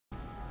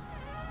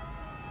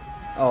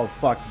Oh,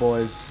 fuck,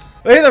 boys.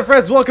 Hey there,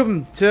 friends.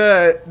 Welcome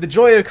to the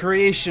joy of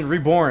creation,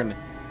 Reborn.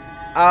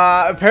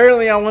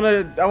 Apparently I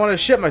wanna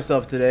shit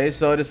myself today,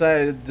 so I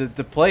decided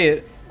to play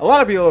it. A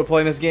lot of people are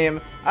playing this game.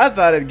 I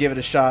thought I'd give it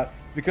a shot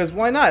because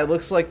why not? It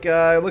looks like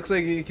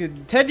it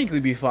could technically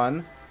be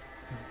fun,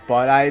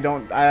 but I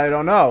don't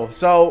know.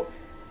 So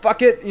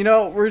fuck it. You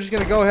know, we're just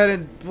gonna go ahead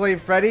and play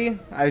Freddy.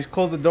 I just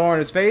closed the door in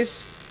his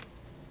face.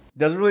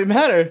 Doesn't really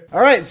matter. All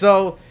right,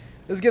 so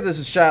let's give this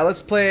a shot.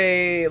 Let's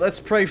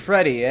pray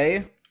Freddy,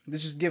 eh?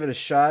 Let's just give it a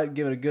shot.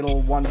 Give it a good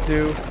old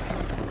 1-2.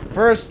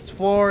 First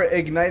floor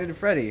ignited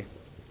Freddy.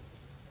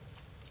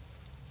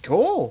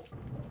 Cool.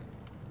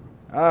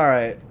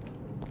 Alright.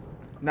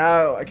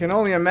 Now, I can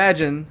only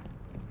imagine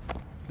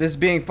this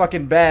being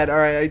fucking bad.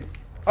 Alright.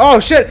 Oh,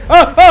 shit!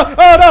 Oh,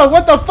 no!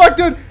 What the fuck,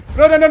 dude?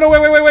 No,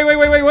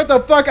 wait, what the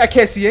fuck? I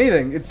can't see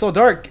anything. It's so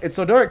dark. It's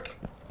so dark.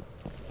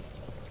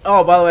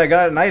 Oh, by the way, I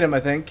got an item, I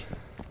think.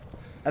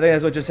 I think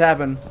that's what just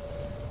happened.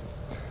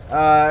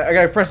 I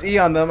gotta press E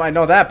on them. I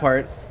know that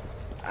part.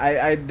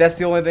 That's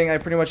the only thing I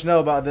pretty much know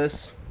about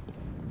this.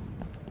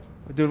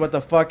 Dude, what the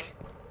fuck?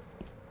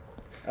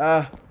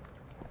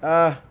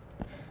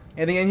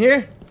 Anything in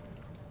here?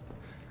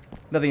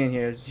 Nothing in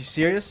here. You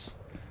serious?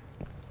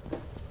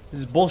 This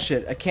is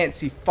bullshit. I can't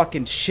see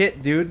fucking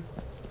shit, dude.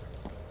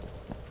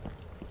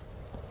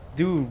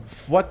 Dude,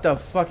 what the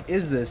fuck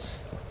is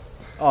this?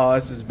 Oh,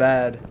 this is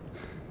bad.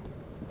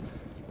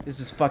 This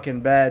is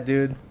fucking bad,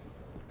 dude.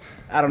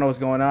 I don't know what's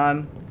going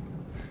on.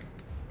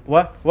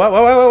 What? What?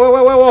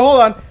 Hold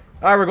on.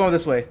 Alright, we're going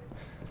this way.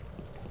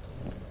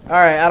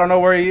 Alright, I don't know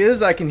where he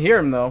is. I can hear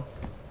him, though.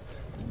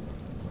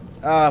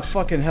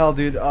 Fucking hell,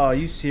 dude. Oh, are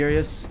you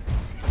serious?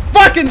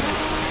 Fucking!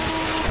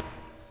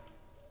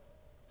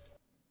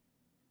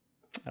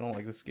 I don't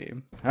like this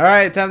game.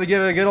 Alright, time to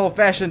give it a good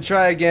old-fashioned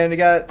try again. You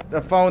got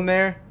the phone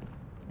there.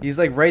 He's,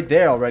 like, right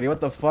there already. What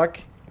the fuck?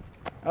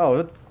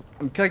 Oh,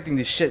 I'm collecting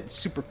this shit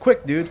super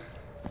quick, dude.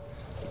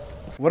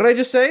 What did I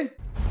just say?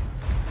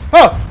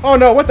 Oh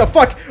no, what the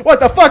fuck? What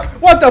the fuck?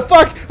 What the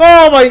fuck?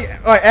 Oh, my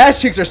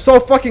ass cheeks are so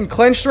fucking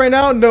clenched right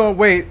now. No,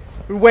 wait,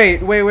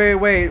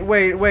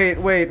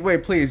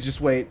 please,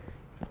 just wait.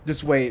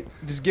 Just wait.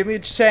 Just give me a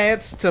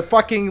chance to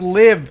fucking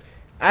live.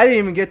 I didn't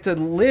even get to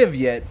live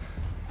yet.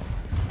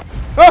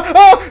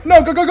 Oh,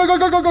 no,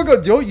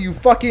 go. Don't you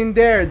fucking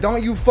dare.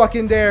 Don't you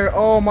fucking dare.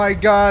 Oh my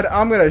god,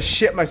 I'm gonna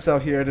shit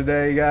myself here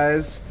today,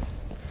 guys.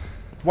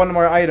 One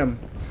more item.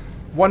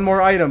 One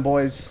more item,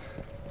 boys.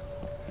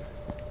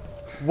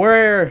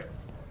 Where?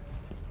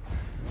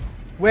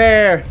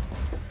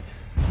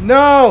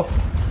 No!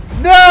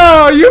 No!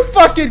 Are you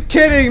fucking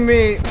kidding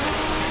me?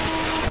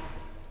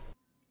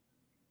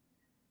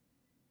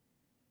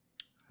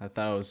 I thought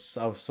I was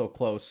so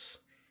close.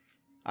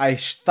 I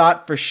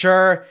thought for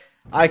sure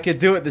I could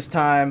do it this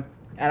time,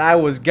 and I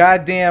was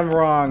goddamn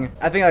wrong.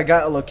 I think I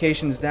got the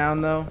locations down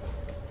though.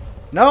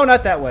 No,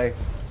 not that way.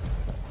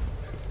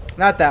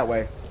 Not that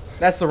way.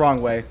 That's the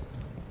wrong way.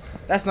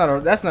 That's not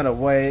a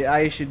way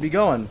I should be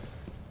going.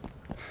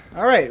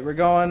 All right, we're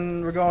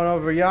going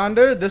over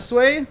yonder, this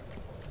way.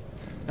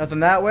 Nothing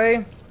that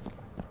way.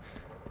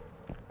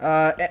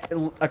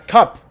 A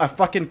cup, a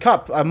fucking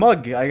cup, a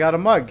mug. I got a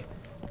mug.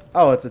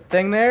 Oh, it's a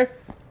thing there.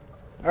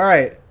 All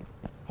right.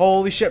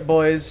 Holy shit,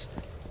 boys.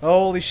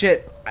 Holy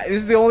shit. This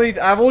is the only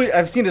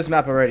I've seen this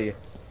map already.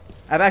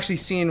 I've actually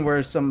seen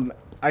where some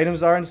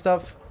items are and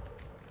stuff.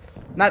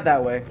 Not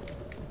that way.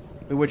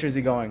 Wait, which is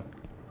he going?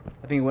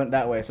 I think he went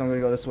that way, so I'm gonna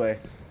go this way.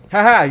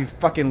 Haha, you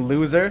fucking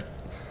loser.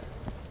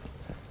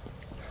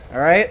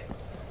 Alright.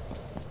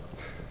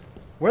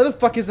 Where the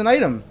fuck is an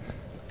item?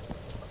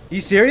 Are you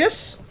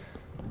serious?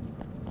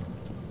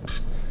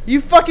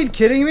 You fucking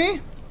kidding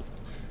me?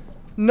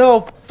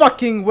 No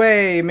fucking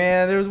way,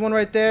 man. There's one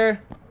right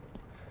there.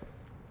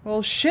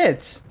 Well,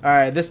 shit.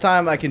 Alright, this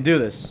time I can do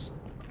this.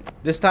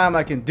 This time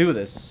I can do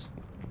this.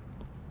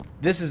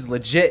 This is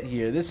legit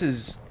here. This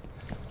is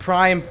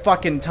prime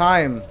fucking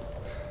time,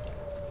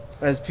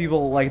 as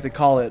people like to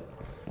call it.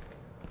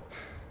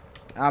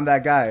 I'm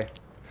that guy.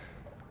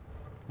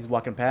 He's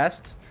walking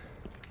past.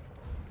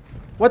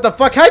 What the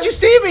fuck? How'd you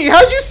see me?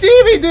 How'd you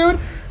see me, dude?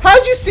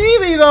 How'd you see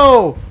me,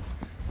 though?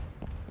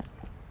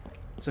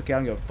 It's okay, I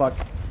don't give a fuck.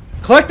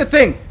 Collect the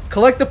thing!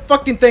 Collect the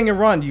fucking thing and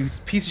run, you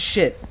piece of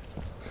shit.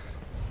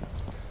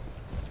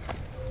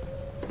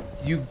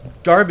 You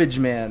garbage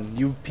man.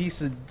 You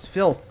piece of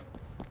filth.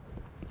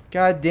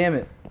 God damn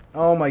it.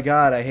 Oh my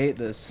god, I hate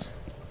this.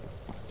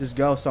 Just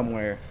go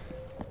somewhere.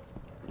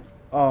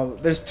 Oh,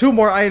 there's 2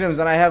 more items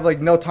and I have like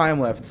no time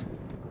left.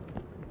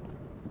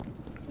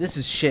 This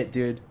is shit,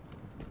 dude.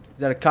 Is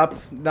that a cup?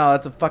 No,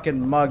 that's a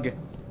fucking mug.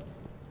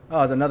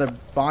 Oh, it's another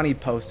Bonnie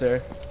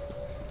poster.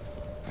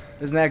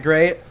 Isn't that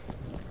great?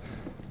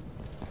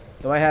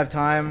 Do I have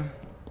time?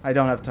 I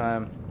don't have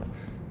time.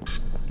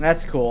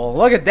 That's cool.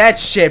 Look at that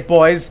shit,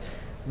 boys.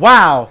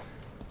 Wow.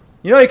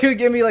 You know, you could have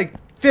given me like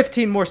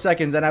 15 more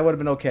seconds and I would have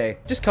been okay.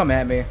 Just come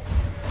at me.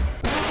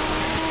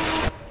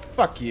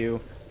 Fuck you.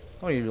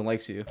 Nobody even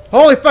likes you.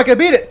 Holy fuck, I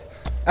beat it!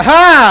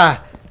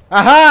 Aha!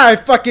 Aha! I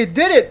fucking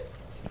did it!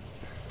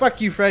 Fuck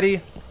you,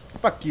 Freddy.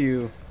 Fuck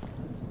you.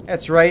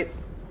 That's right.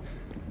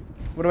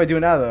 What do I do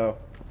now, though?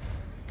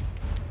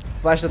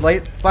 Flash the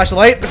light. Flash the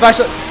light. Flash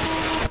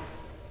the...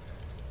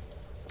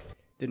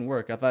 Didn't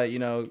work. I thought, you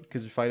know,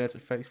 because if I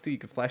you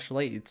could flash the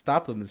light, you'd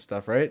stop them and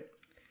stuff, right?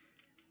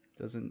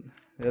 Doesn't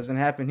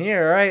happen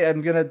here. All right,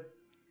 I'm gonna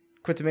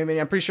quit the main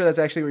menu. I'm pretty sure that's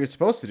actually what you're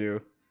supposed to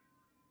do.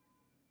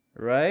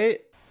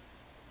 Right?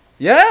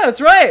 Yeah, that's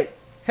right.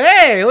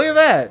 Hey, look at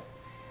that.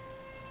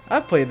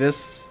 I've played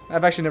this.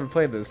 I've actually never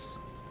played this,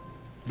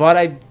 but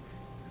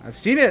I've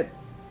seen it,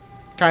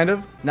 kind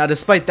of. Now,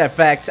 despite that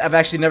fact, I've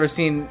actually never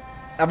seen.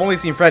 I've only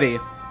seen Freddy.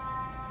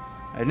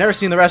 I've never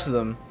seen the rest of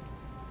them,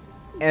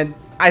 and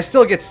I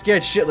still get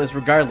scared shitless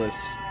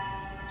regardless.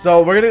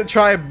 So we're gonna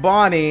try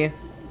Bonnie,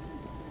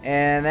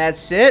 and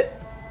that's it.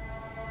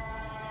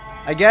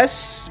 I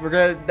guess we're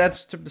gonna.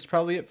 That's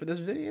probably it for this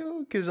video,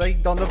 because I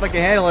don't know if I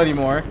can handle it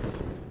anymore.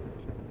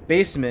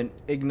 Basement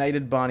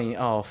ignited Bonnie.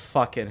 Oh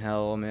fucking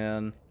hell,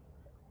 man.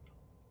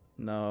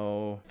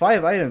 No.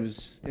 5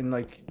 items in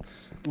like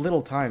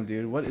little time,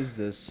 dude. What is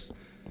this?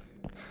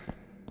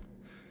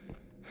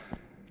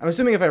 I'm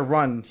assuming if I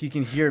run, he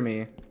can hear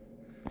me.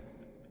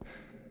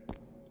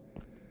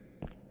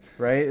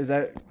 Right? Is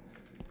that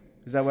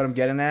what I'm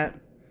getting at?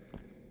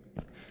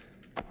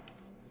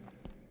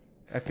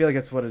 I feel like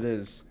that's what it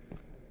is.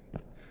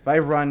 If I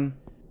run,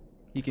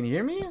 he can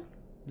hear me?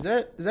 Is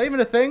that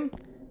even a thing?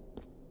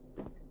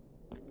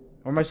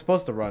 Or am I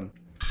supposed to run?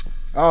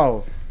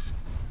 Oh.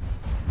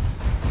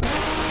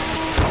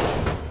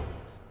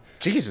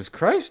 Jesus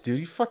Christ, dude,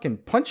 you fucking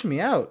punched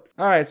me out.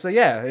 Alright, so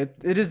yeah,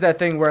 it is that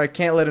thing where I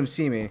can't let him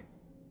see me.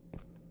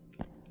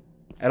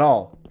 At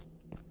all.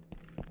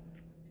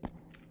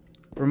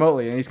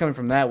 Remotely, and he's coming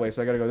from that way,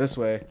 so I gotta go this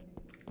way.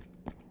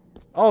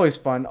 Always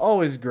fun,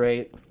 always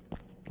great.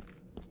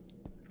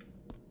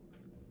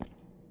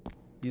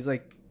 He's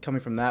like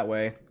coming from that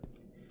way.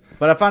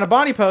 But I found a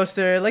Bonnie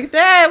poster. Look at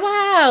that!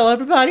 Wow!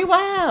 Everybody,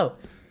 wow!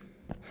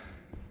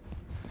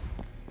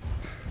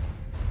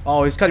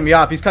 Oh, he's cutting me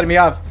off. He's cutting me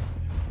off.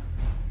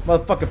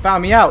 Motherfucker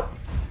found me out.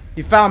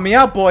 He found me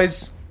out,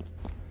 boys.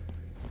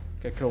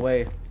 Get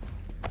away.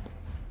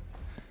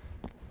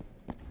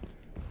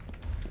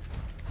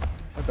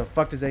 What the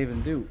fuck does that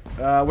even do?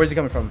 Where's he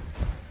coming from?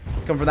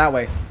 He's coming from that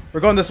way. We're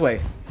going this way.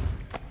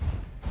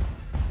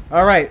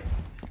 Alright.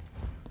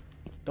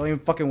 Don't even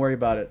fucking worry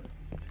about it.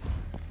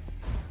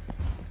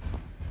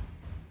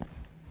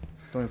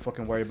 Don't even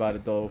fucking worry about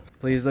it, though.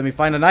 Please let me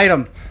find an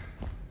item.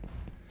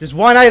 Just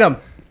one item.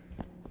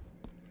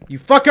 You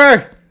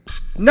fucker!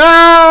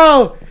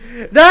 No!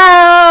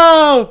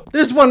 No!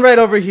 There's one right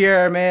over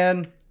here,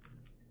 man.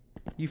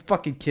 You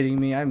fucking kidding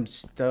me? I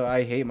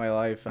hate my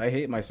life. I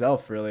hate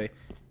myself, really.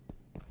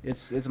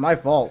 It's my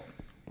fault.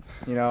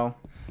 You know?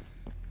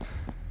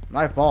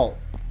 My fault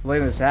for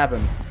letting this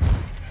happen.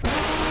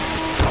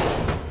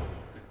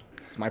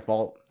 It's my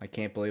fault. I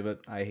can't believe it.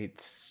 I hate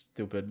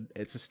stupid.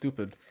 It's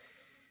stupid.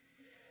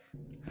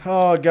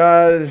 Oh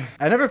god.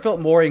 I never felt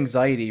more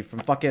anxiety from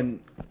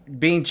fucking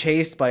being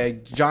chased by a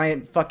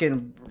giant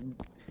fucking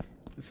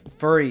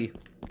furry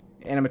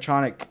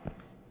animatronic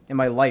in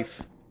my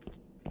life.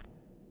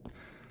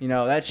 You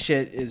know, that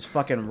shit is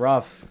fucking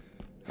rough.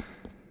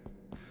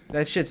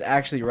 That shit's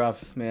actually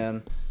rough,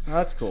 man. Oh,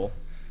 that's cool.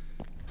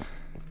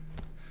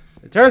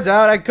 It turns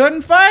out I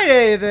couldn't find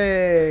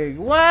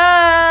anything!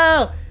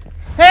 Wow!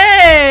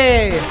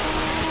 Hey!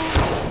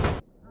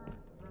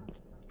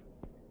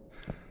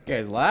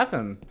 Guy's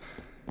laughing.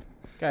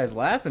 Guy's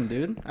laughing,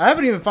 dude. I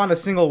haven't even found a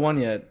single one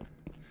yet.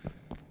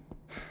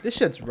 This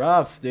shit's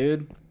rough,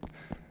 dude.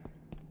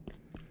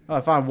 Oh,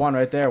 I found one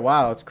right there.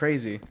 Wow, it's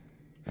crazy.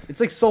 It's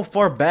like so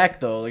far back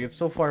though. Like it's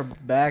so far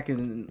back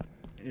and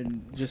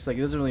just like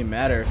it doesn't really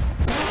matter.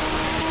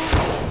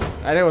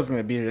 I knew I wasn't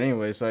gonna beat it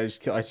anyway, so I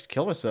just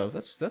kill myself.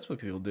 That's what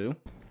people do.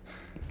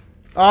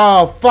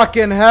 Oh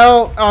fucking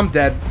hell! I'm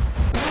dead.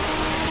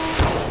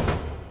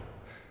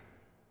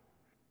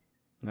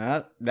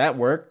 That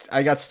worked.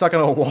 I got stuck on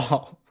a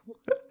wall.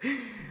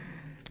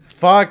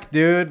 Fuck,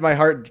 dude. My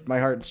heart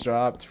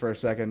dropped for a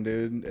second,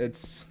 dude.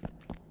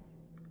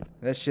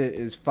 That shit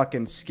is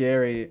fucking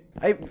scary.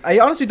 I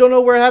honestly don't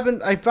know where it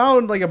happened. I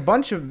found like a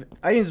bunch of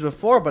items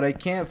before, but I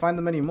can't find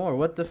them anymore.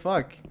 What the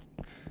fuck?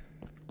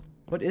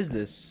 What is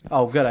this?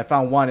 Oh, good. I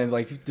found one, and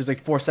like there's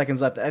like 4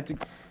 seconds left. I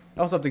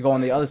also have to go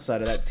on the other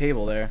side of that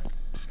table there.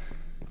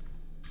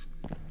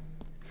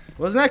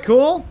 Wasn't that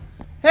cool?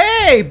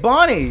 Hey,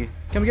 Bonnie!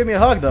 Come give me a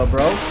hug, though,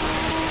 bro.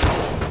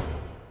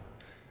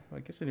 Well, I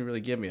guess they didn't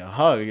really give me a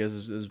hug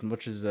as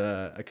much as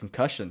a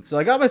concussion. So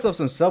I got myself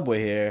some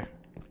Subway here.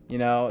 You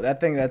know, that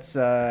thing it's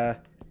a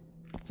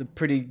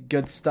pretty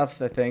good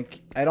stuff, I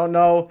think. I don't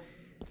know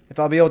if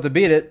I'll be able to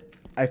beat it.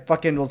 I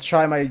fucking will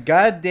try my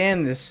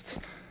goddamnedest.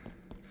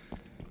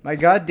 My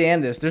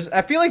goddamnedest.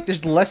 I feel like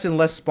there's less and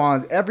less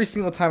spawns every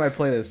single time I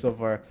play this so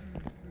far.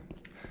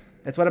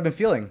 That's what I've been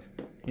feeling,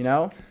 you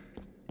know?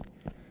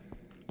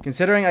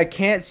 Considering I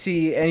can't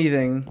see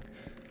anything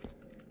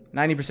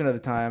 90% of the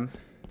time.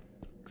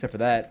 Except for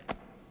that.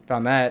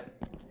 Found that.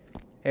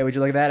 Hey, would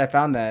you look at that? I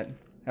found that.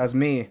 That was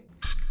me.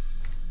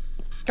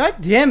 God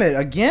damn it,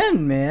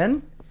 again,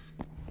 man.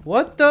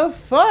 What the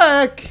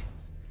fuck?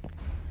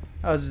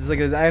 Oh, it's just like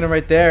there's an item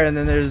right there, and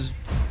then there's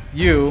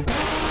you.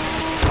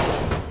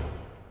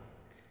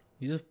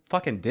 You're just a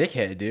fucking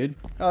dickhead, dude.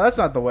 Oh, that's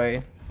not the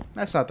way.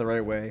 That's not the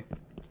right way.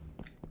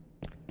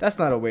 That's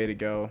not a way to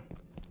go.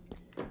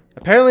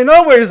 Apparently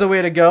nowhere is the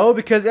way to go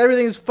because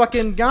everything's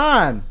fucking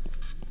gone.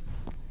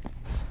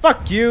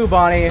 Fuck you,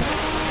 Bonnie.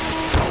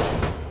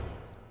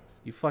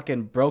 You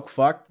fucking broke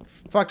fuck.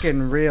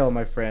 Fucking real,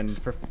 my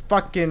friend. For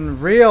fucking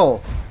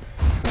real.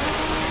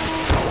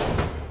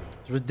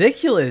 It's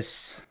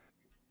ridiculous.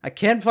 I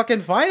can't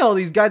fucking find all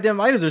these goddamn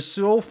items. They're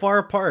so far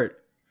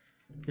apart.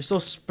 They're so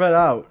spread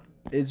out.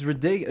 It's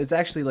ridiculous. It's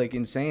actually like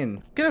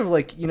insane. Could have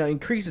like, you know,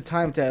 increased the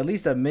time to at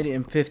least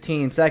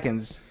 1:15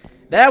 seconds.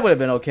 That would have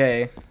been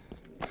okay.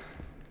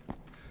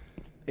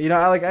 You know,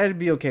 I'd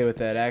be okay with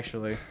that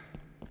actually.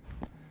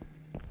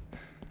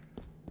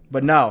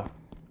 But no.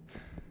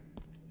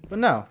 But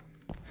no.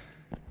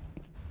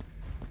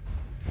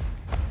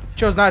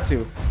 Chose not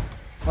to.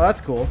 Oh,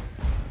 that's cool.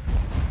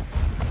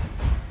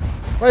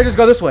 Why don't I just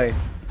go this way?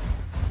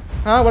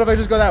 Huh? What if I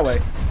just go that way?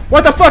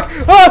 What the fuck?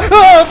 Ah!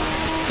 Ah!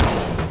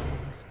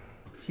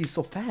 He's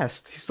so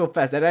fast. He's so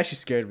fast. That actually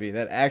scared me.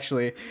 That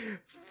actually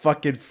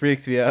fucking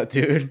freaked me out,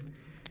 dude.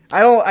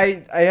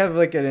 I have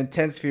like an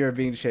intense fear of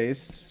being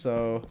chased,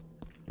 so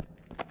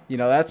you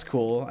know, that's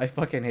cool. I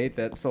fucking hate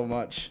that so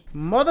much.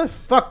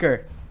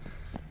 Motherfucker.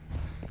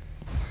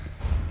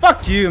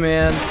 Fuck you,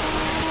 man.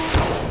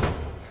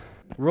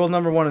 Rule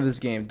number 1 of this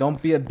game. Don't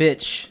be a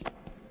bitch.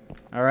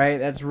 Alright,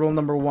 that's rule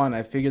number 1.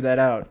 I figured that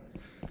out.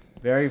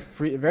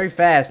 Very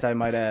fast, I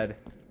might add.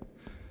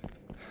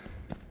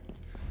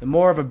 The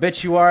more of a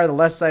bitch you are, the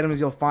less items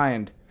you'll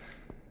find.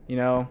 You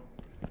know?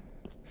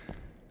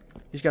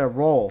 You just gotta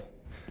roll.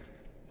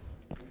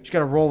 You just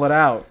gotta roll it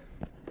out.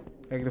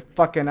 Like the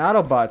fucking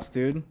Autobots,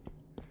 dude.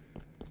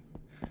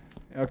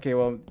 Okay,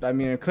 well, I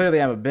mean,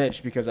 clearly I'm a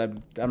bitch because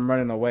I'm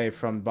running away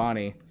from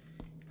Bonnie.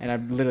 And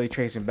I'm literally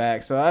tracing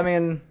back. So, I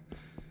mean...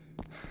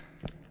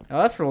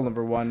 Oh, that's rule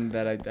number 1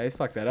 that I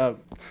fucked that up.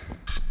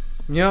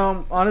 You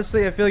know,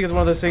 honestly, I feel like it's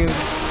one of those things...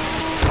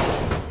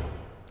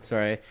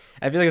 Sorry.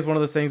 I feel like it's one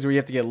of those things where you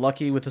have to get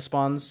lucky with the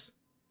spawns.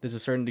 There's a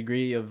certain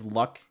degree of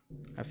luck.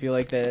 I feel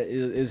like that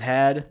is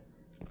had.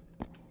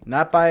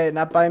 Not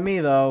by me,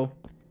 though.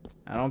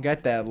 I don't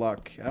get that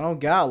luck. I don't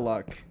got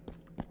luck.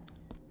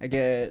 I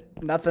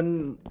get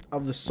nothing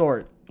of the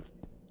sort.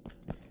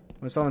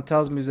 When someone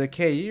tells me, he's like,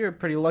 hey, you're a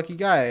pretty lucky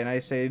guy. And I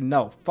say,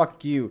 no,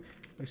 fuck you.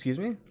 Excuse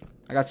me?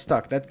 I got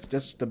stuck. That's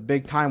just a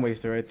big time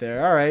waster right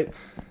there. Alright.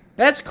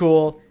 That's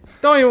cool.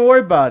 Don't even worry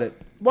about it.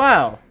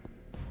 Wow.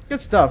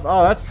 Good stuff.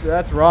 Oh,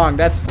 that's wrong.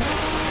 That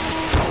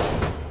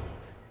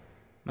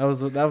was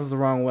the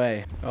wrong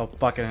way. Oh,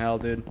 fucking hell,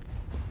 dude.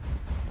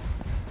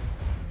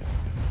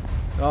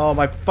 Oh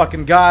my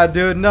fucking god,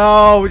 dude.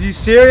 No, are you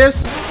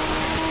serious?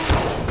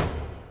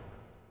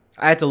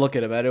 I had to look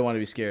at him. I didn't want to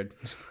be scared.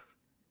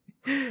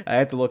 I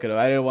had to look at him.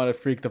 I didn't want to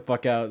freak the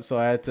fuck out, so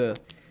I had to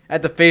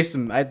face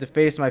him. I had to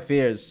face my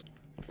fears.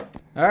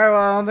 Alright, well,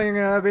 I don't think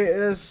I'm gonna be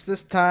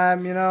this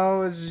time, you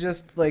know. It's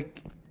just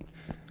like,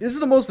 this is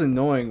the most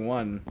annoying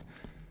one,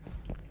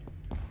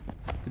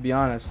 to be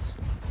honest.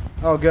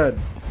 Oh, good.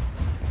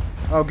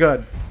 Oh,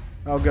 good.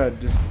 Oh, good.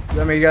 Just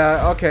let me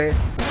okay.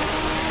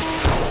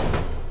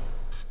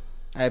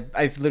 I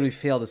literally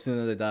failed as soon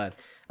as I died.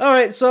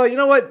 Alright, so you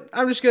know what?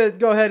 I'm just gonna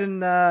go ahead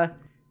and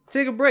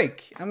take a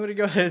break. I'm gonna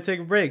go ahead and take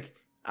a break.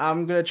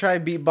 I'm gonna try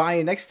and beat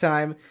Bonnie next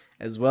time,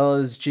 as well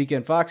as Chica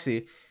and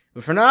Foxy.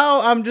 But for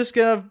now, I'm just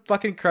gonna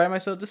fucking cry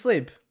myself to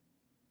sleep.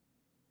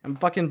 I'm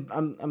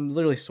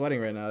literally sweating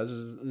right now.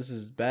 This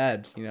is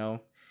bad, you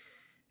know.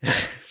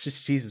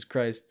 Just Jesus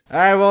Christ.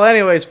 Alright, well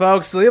anyways,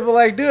 folks, leave a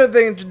like, do the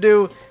thing to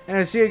do, and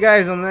I'll see you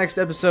guys on the next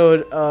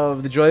episode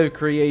of The Joy of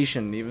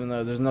Creation, even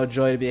though there's no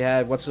joy to be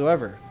had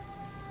whatsoever.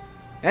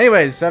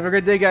 Anyways, have a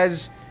great day,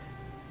 guys.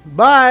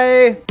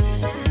 Bye!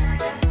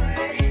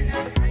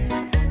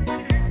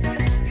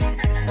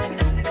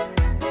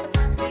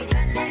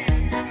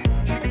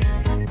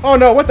 Oh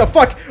no, what the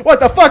fuck? What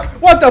the fuck?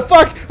 What the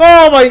fuck?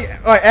 Oh,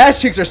 my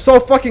ass cheeks are so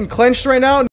fucking clenched right now.